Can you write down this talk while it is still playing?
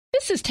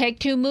This is Take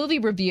Two Movie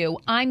Review.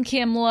 I'm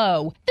Kim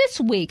Lowe. This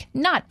week,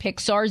 not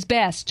Pixar's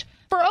best.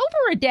 For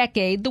over a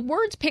decade, the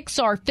words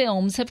Pixar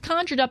films have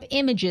conjured up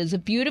images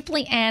of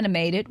beautifully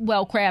animated,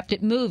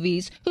 well-crafted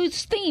movies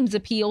whose themes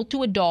appeal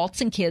to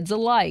adults and kids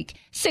alike.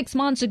 6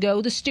 months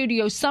ago, the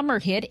studio's summer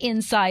hit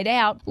Inside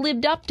Out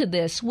lived up to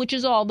this, which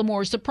is all the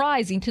more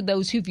surprising to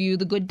those who view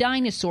The Good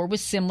Dinosaur with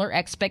similar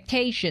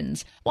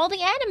expectations. While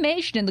the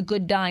animation in The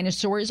Good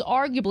Dinosaur is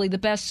arguably the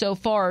best so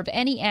far of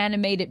any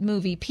animated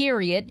movie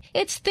period,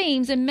 its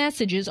themes and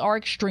messages are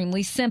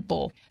extremely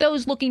simple.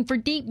 Those looking for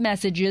deep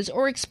messages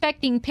or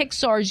expecting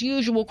Pixar's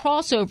usual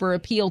crossover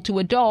appeal to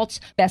adults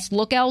best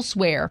look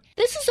elsewhere.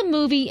 This is a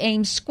movie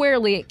aimed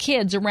squarely at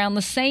kids around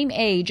the same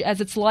age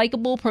as its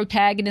likable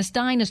protagonist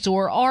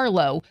dinosaur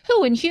Arlo,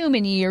 who in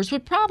human years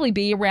would probably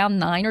be around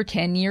 9 or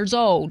 10 years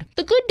old.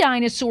 The Good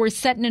Dinosaur is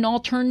set in an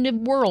alternative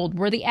world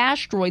where the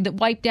asteroid that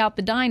wiped out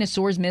the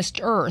dinosaurs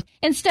missed Earth.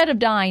 Instead of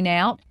dying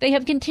out, they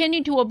have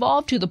continued to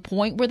evolve to the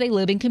point where they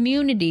live in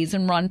communities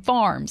and run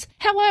farms.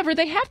 However,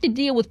 they have to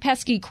deal with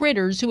pesky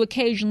critters who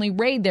occasionally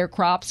raid their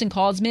crops and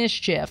cause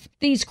mischief.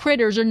 These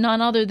critters are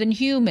none other than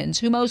humans,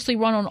 who mostly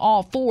run on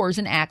all fours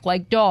and act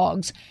like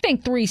dogs.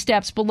 Think 3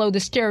 steps below the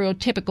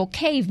stereotypical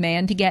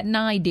caveman to get an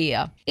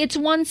idea. It's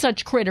one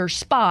such critter,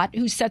 Spot,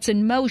 who sets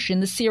in motion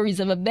the series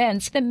of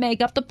events that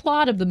make up the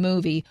plot of the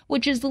movie,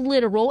 which is the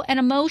literal and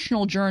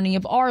emotional journey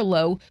of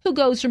Arlo, who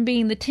goes from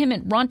being the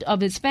timid runt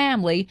of his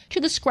family to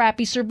the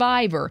scrappy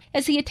survivor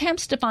as he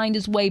attempts to find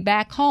his way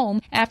back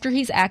home after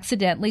he's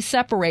accidentally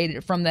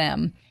separated from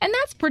them. And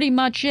that's pretty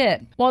much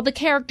it. While the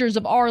characters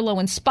of Arlo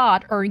and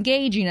Spot are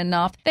engaging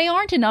enough, they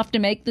aren't enough to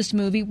make this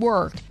movie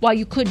work. While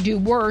you could do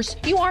worse,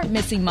 you aren't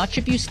missing much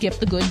if you skip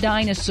The Good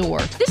Dinosaur.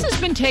 This has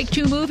been Take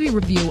Two Movie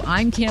Review.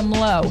 I'm Kim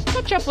Lowe.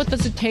 Catch up with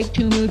us at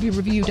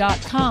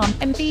TakeTwoMovieReview.com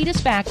and feed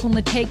us back on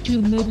the Take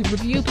Two Movie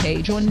Review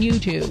page on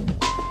YouTube.